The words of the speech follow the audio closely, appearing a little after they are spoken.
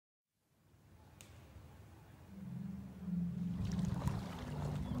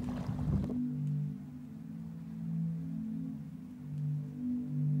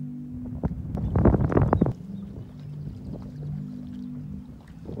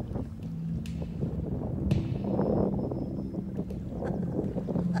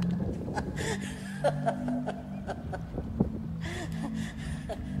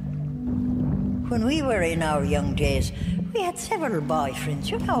When we were in our young days, we had several boyfriends,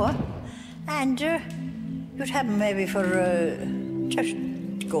 you know, and you'd have them maybe for just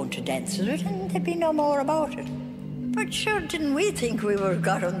going to dances with, and there'd be no more about it. But sure, didn't we think we were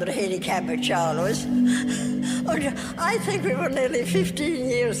got under the heady cabbage always? I think we were nearly 15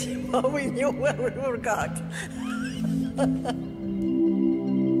 years before we knew where we were got.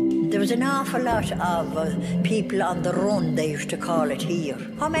 There was an awful lot of people on the run, they used to call it here.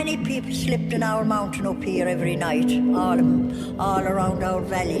 How many people slipped in our mountain up here every night? All around our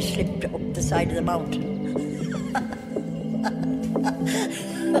valley slipped up the side of the mountain.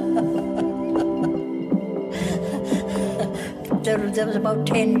 There was about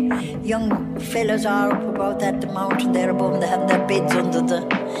 10 young fellas all up about at the mountain there above. They had their beds under the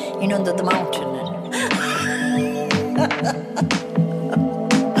mountain.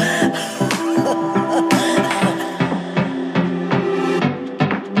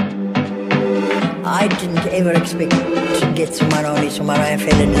 I didn't ever expect to get someone, only someone I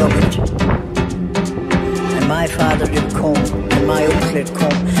fell in love with. And my father would come, and my uncle would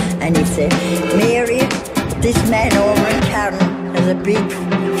come, and he'd say, Mary, this man over in Cairn has a big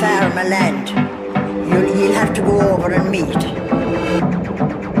farm of land. You'll have to go over and meet.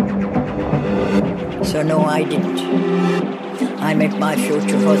 So no, I didn't. I met my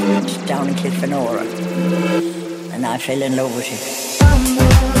future husband down in Kilfenora, and I fell in love with him.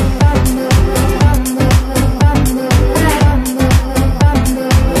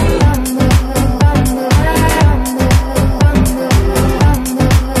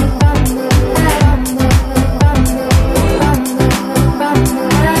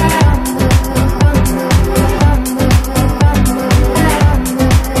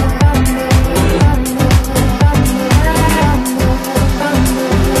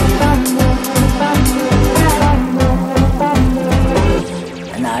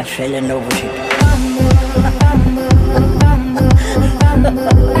 I fell in love with him.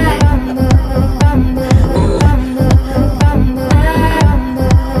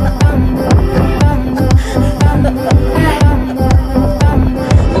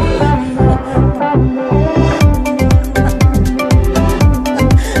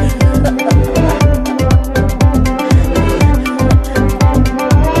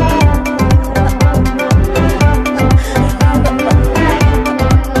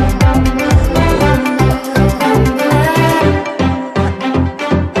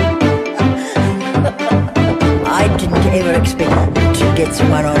 Ever expect to get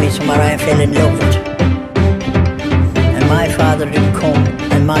someone, only someone I fell in love with. And my father would come,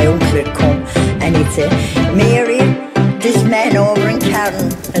 and my uncle would come, and he'd say, Mary, this man over in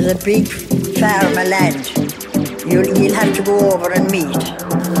Cairn has a big farm of land. You'll have to go over and meet.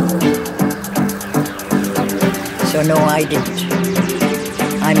 So no, I didn't.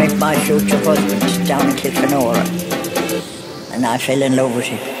 I met my future husband down in Kilfenora, and I fell in love with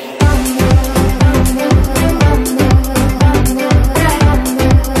him.